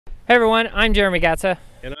Hey everyone, I'm Jeremy Gatza.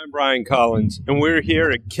 And I'm Brian Collins, and we're here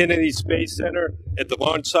at Kennedy Space Center at the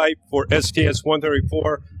launch site for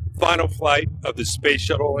STS-134, final flight of the Space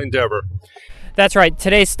Shuttle Endeavor. That's right,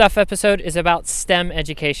 today's Stuff episode is about STEM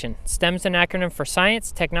education. STEM is an acronym for science,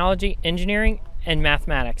 technology, engineering, and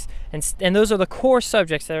mathematics. And those are the core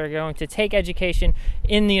subjects that are going to take education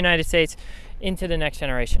in the United States into the next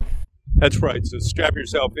generation. That's right, so strap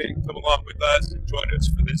yourself in, come along with us, and join us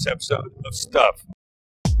for this episode of Stuff.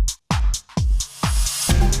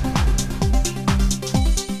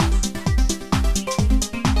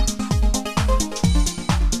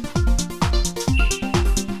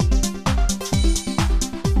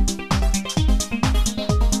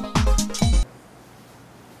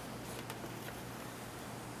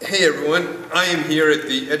 Hey everyone, I am here at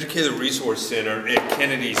the Educator Resource Center at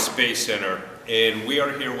Kennedy Space Center, and we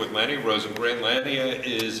are here with Lania Rosengrant. Lania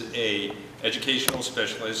is an educational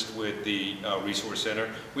specialist with the Resource Center.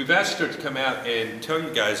 We've asked her to come out and tell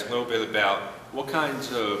you guys a little bit about what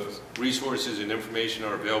kinds of resources and information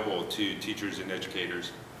are available to teachers and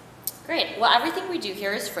educators. Great. Well, everything we do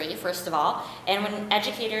here is free, first of all, and when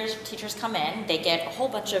teachers come in, they get a whole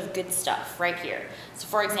bunch of good stuff right here. So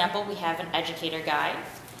for example, we have an educator guide,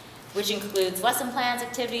 which includes lesson plans,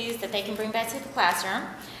 activities that they can bring back to the classroom.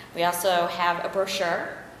 We also have a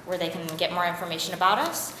brochure where they can get more information about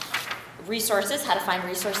us, resources, how to find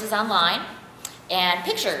resources online, and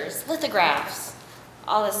pictures, lithographs,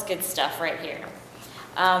 all this good stuff right here.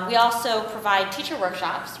 We also provide teacher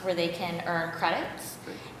workshops where they can earn credits,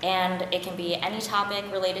 and it can be any topic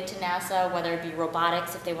related to NASA, whether it be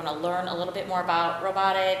robotics, if they want to learn a little bit more about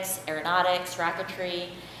robotics, aeronautics,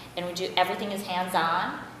 rocketry, and we do everything is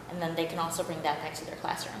hands-on. And then they can also bring that back to their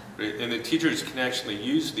classroom. Right. And the teachers can actually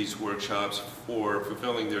use these workshops for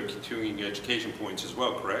fulfilling their continuing education points as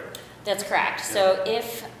well, correct? That's correct. Yeah. So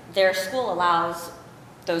if their school allows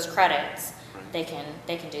those credits, right, they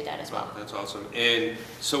can do that as well. That's awesome. And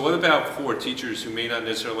so what about for teachers who may not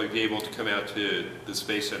necessarily be able to come out to the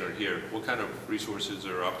Space Center here? What kind of resources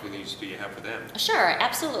or opportunities do you have for them? Sure,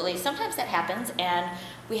 absolutely. Sometimes that happens, and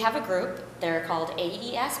we have a group, they're called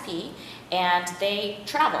AESP, and they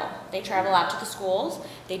travel. They travel out to the schools.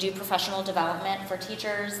 They do professional development for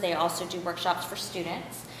teachers. They also do workshops for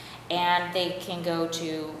students. And they can go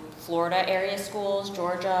to Florida area schools,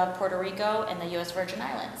 Georgia, Puerto Rico, and the U.S. Virgin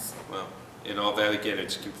Islands. Wow. And all that, again,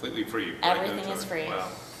 it's completely free. Everything is free. Wow.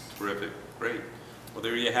 Terrific. Great. Well,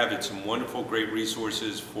 there you have it. Some wonderful, great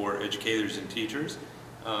resources for educators and teachers.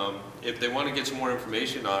 If they want to get some more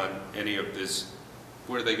information on any of this,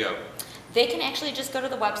 where do they go? They can actually just go to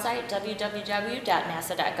the website,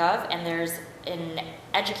 www.nasa.gov, and there's an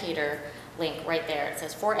educator link right there. It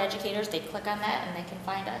says for educators. They click on that and they can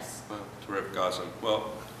find us. Wow, terrific, awesome.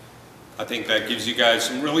 Well, I think that gives you guys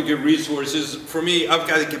some really good resources. For me, I've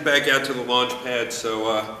got to get back out to the launch pad,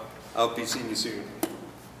 so I'll be seeing you soon.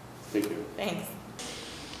 Thank you. Thanks.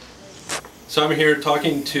 So I'm here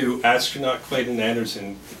talking to astronaut Clayton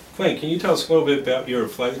Anderson. Clayton, can you tell us a little bit about your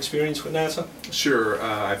flight experience with NASA? Sure.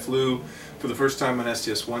 I flew for the first time on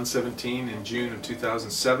STS-117 in June of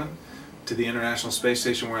 2007 to the International Space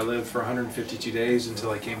Station, where I lived for 152 days until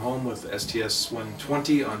I came home with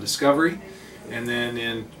STS-120 on Discovery. And then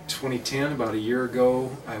in 2010, about a year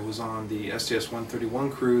ago, I was on the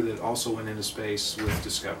STS-131 crew that also went into space with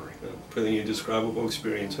Discovery. Pretty indescribable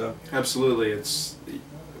experience, huh? Absolutely.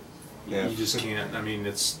 You just can't. I mean,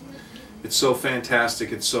 it's so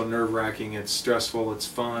fantastic, it's so nerve-wracking, it's stressful, it's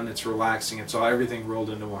fun, it's relaxing, it's all everything rolled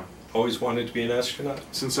into one. Always wanted to be an astronaut?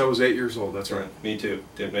 Since I was 8 years old, that's right. Me too.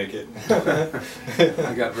 Didn't make it.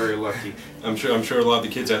 I got very lucky. I'm sure a lot of the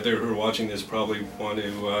kids out there who are watching this probably want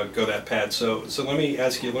to go that path. So let me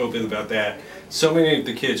ask you a little bit about that. So many of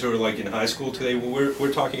the kids who are like in high school today,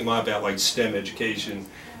 we're talking a lot about like STEM education.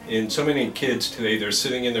 And so many kids today, they're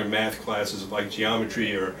sitting in their math classes like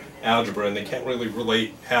geometry or algebra, and they can't really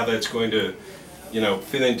relate how that's going to,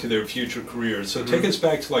 fit into their future careers. So take us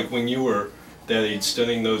back to like when you were that age,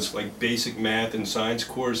 studying those like basic math and science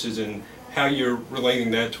courses, and how you're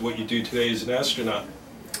relating that to what you do today as an astronaut.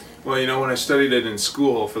 Well, when I studied it in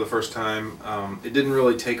school for the first time, it didn't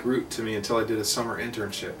really take root to me until I did a summer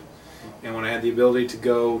internship. And when I had the ability to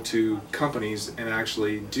go to companies and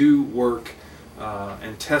actually do work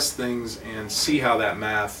and test things and see how that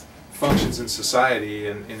math functions in society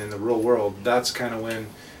and in the real world, that's kind of when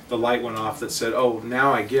the light went off that said, oh,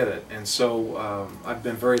 now I get it. And so I've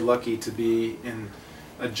been very lucky to be in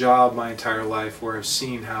a job my entire life where I've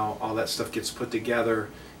seen how all that stuff gets put together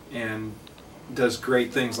and does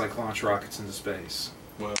great things like launch rockets into space.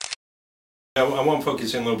 Well, I want to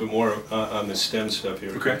focus in a little bit more on the STEM stuff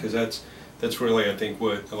here, okay, because that's really, I think,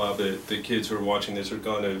 what a lot of the kids who are watching this are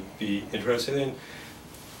going to be interested in.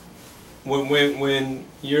 When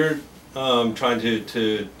you're trying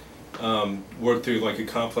to work through like a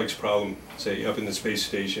complex problem, say up in the space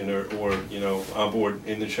station or you know, on board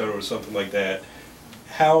in the shuttle or something like that,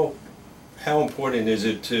 how important is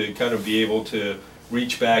it to kind of be able to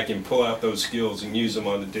reach back and pull out those skills and use them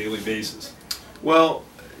on a daily basis? Well,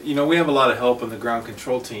 you know, we have a lot of help in the ground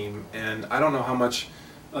control team, and I don't know how much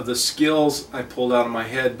of the skills I pulled out of my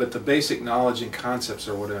head, but the basic knowledge and concepts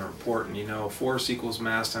are what are important. You know, force equals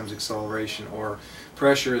mass times acceleration, or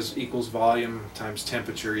pressure equals volume times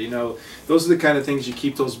temperature. You know, those are the kind of things you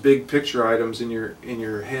keep those big picture items in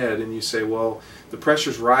your head, and you say, well, the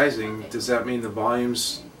pressure's rising. Does that mean the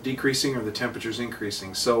volume's decreasing or the temperature's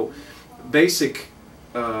increasing? So, basic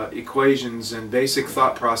equations and basic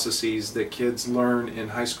thought processes that kids learn in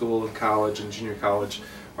high school and college and junior college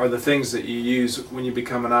are the things that you use when you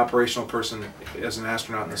become an operational person as an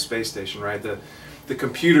astronaut in the space station, right? The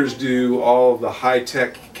computers do all the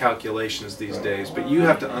high-tech calculations these days, but you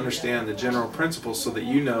have to understand the general principles so that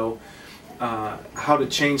you know how to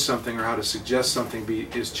change something or how to suggest something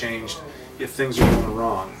is changed if things are going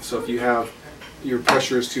wrong. So if you have your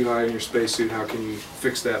pressure is too high in your spacesuit, how can you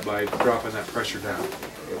fix that by dropping that pressure down?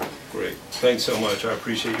 Great. Thanks so much. I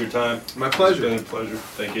appreciate your time. My pleasure. It's been a pleasure.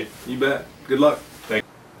 Thank you. You bet. Good luck. Thank you.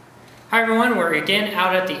 Hi everyone, we're again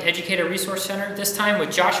out at the Educator Resource Center, this time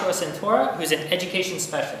with Joshua Santora, who's an education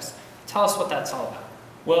specialist. Tell us what that's all about.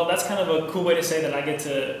 Well, that's kind of a cool way to say that I get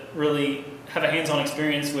to really have a hands-on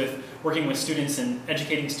experience with working with students and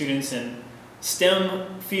educating students in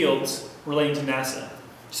STEM fields relating to NASA.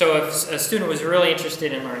 So if a student was really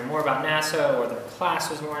interested in learning more about NASA, or their class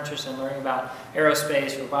was more interested in learning about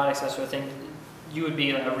aerospace, robotics, that sort of thing, you would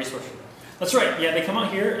be a resource for them. That's right. Yeah, they come out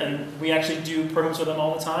here and we actually do programs with them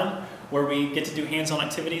all the time where we get to do hands-on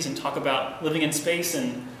activities and talk about living in space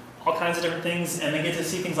and all kinds of different things, and they get to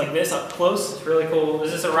see things like this up close. It's really cool.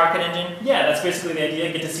 Is this a rocket engine? Yeah, that's basically the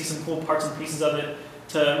idea. Get to see some cool parts and pieces of it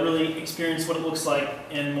to really experience what it looks like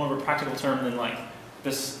in more of a practical term than like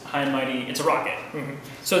this high and mighty, it's a rocket. Mm-hmm.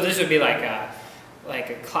 So this would be like a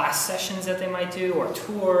class sessions that they might do, or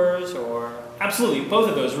tours, or... Absolutely, both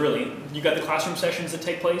of those really. You got the classroom sessions that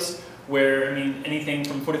take place where, I mean, anything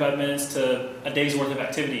from 45 minutes to a day's worth of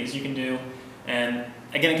activities you can do. And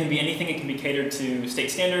again, it can be anything. It can be catered to state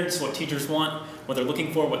standards, what teachers want, what they're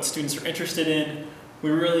looking for, what students are interested in. We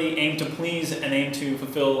really aim to please and aim to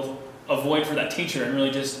fulfill a void for that teacher and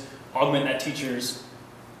really just augment that teacher's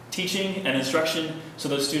teaching and instruction so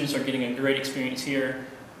those students are getting a great experience here,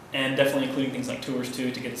 and definitely including things like tours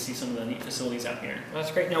too, to get to see some of the neat facilities out here.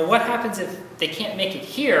 That's great. Now what happens if they can't make it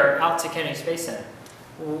here out to Kennedy Space Center?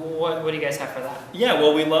 What do you guys have for that? Yeah,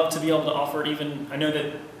 well, we love to be able to offer even, I know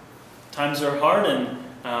that times are hard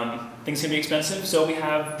and things can be expensive, so we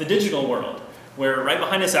have the digital world, where right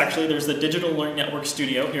behind us actually there's the Digital Learning Network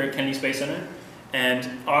studio here at Kennedy Space Center, and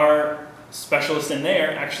our specialist in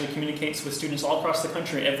there actually communicates with students all across the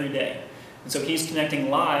country every day. And so he's connecting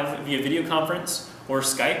live via video conference or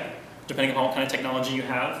Skype, depending on what kind of technology you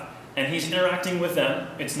have, and he's interacting with them.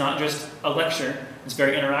 It's not just a lecture, it's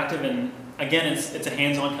very interactive, and again, it's a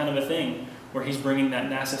hands-on kind of a thing where he's bringing that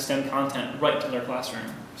NASA STEM content right to their classroom.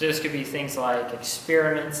 So this could be things like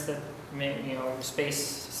experiments that may, space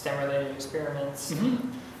STEM-related experiments,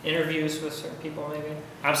 interviews with certain people maybe?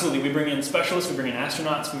 Absolutely. We bring in specialists, we bring in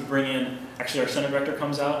astronauts, we bring in, actually our center director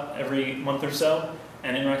comes out every month or so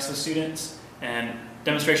and interacts with students, and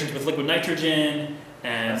demonstrations with liquid nitrogen,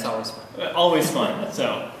 and that's always fun. Always fun.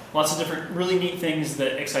 So lots of different really neat things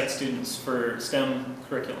that excite students for STEM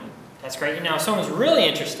curriculum. That's great. Now, if someone's really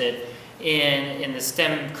interested in the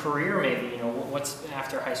STEM career, maybe, what's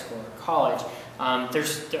after high school or college, I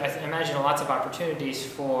imagine lots of opportunities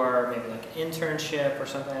for maybe like an internship or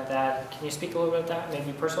something like that. Can you speak a little bit about that,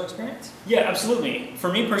 maybe personal experience? Yeah, absolutely.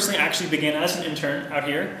 For me personally, I actually began as an intern out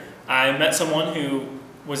here. I met someone who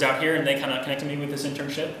was out here and they kind of connected me with this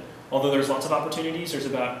internship. Although there's lots of opportunities, there's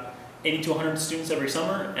about 80 to 100 students every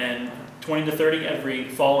summer and 20 to 30 every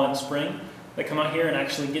fall and spring that come out here and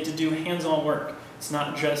actually get to do hands-on work. It's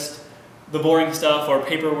not just the boring stuff or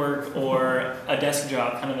paperwork or a desk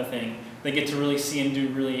job kind of a thing. They get to really see and do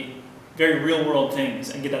really very real-world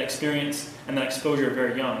things and get that experience and that exposure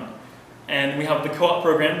very young. And we have the co-op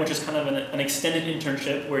program, which is kind of an extended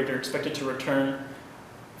internship where you're expected to return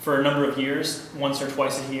for a number of years, once or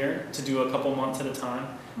twice a year, to do a couple months at a time.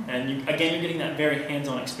 And again, you're getting that very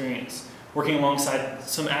hands-on experience, working alongside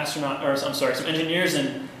some engineers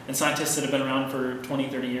and scientists that have been around for 20,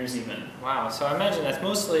 30 years even. Wow, so I imagine that's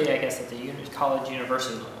mostly, I guess, at the college,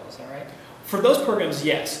 university level, is that right? For those programs,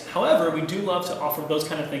 yes. However, we do love to offer those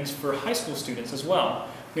kind of things for high school students as well.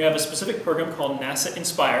 We have a specific program called NASA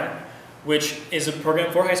Inspire, which is a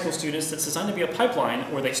program for high school students that's designed to be a pipeline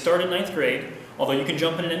where they start in 9th grade, although you can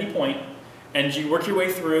jump in at any point, and you work your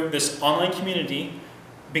way through this online community,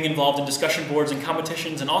 being involved in discussion boards and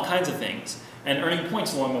competitions and all kinds of things, and earning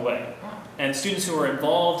points along the way. And students who are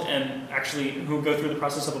involved and actually who go through the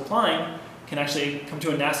process of applying can actually come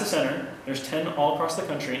to a NASA center. There's 10 all across the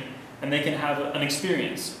country, and they can have an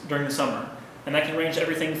experience during the summer. And that can range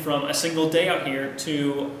everything from a single day out here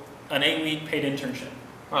to an 8-week paid internship.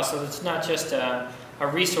 Wow, so it's not just a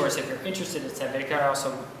resource if you're interested in STEM, but it can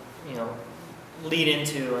also, lead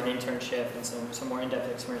into an internship and some more in-depth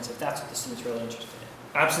experience if that's what the student's really interested in.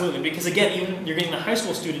 Absolutely, because again, even you're getting a high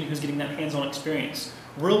school student who's getting that hands-on experience.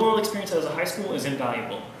 Real-world experience as a high school is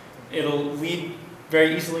invaluable. It'll lead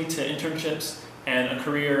very easily to internships and a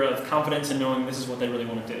career of confidence in knowing this is what they really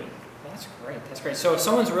want to do. That's great. That's great. So if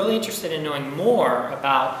someone's really interested in knowing more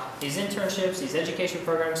about these internships, these education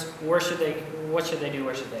programs, what should they do? Where should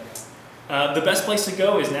they go? The best place to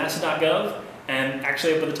go is nasa.gov, and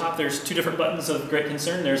actually up at the top there's 2 different buttons of great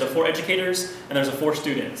concern. There's a for educators and there's a for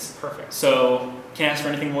students. Perfect. So can't ask for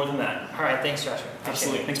anything more than that. All right. Thanks, Joshua.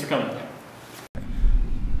 Absolutely. Thanks for coming.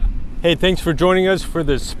 Hey, thanks for joining us for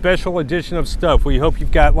this special edition of Stuff. We hope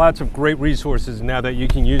you've got lots of great resources now that you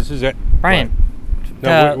can use as a... Brian.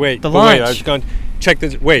 No, wait. The launch. Wait, I was going to check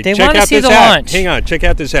this. Wait, they check out see this the app. Launch. Hang on, check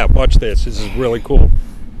out this app. Watch this. This is really cool.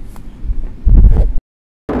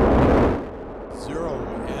 0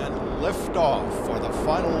 and liftoff for the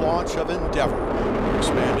final launch of Endeavor,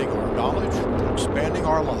 expanding our knowledge, expanding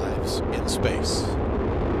our lives in space.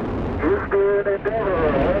 Houston,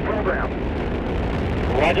 Endeavor, all program.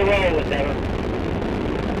 Roger, roll, Endeavor.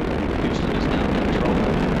 Houston is now in control.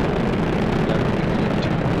 Endeavor beginning to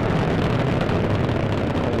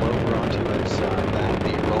roll over onto its back.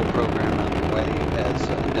 The roll program underway as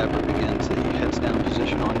Endeavor begins the heads down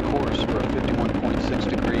position on course for a 51.6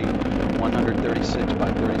 degree, 136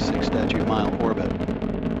 by 36 statute mile orbit.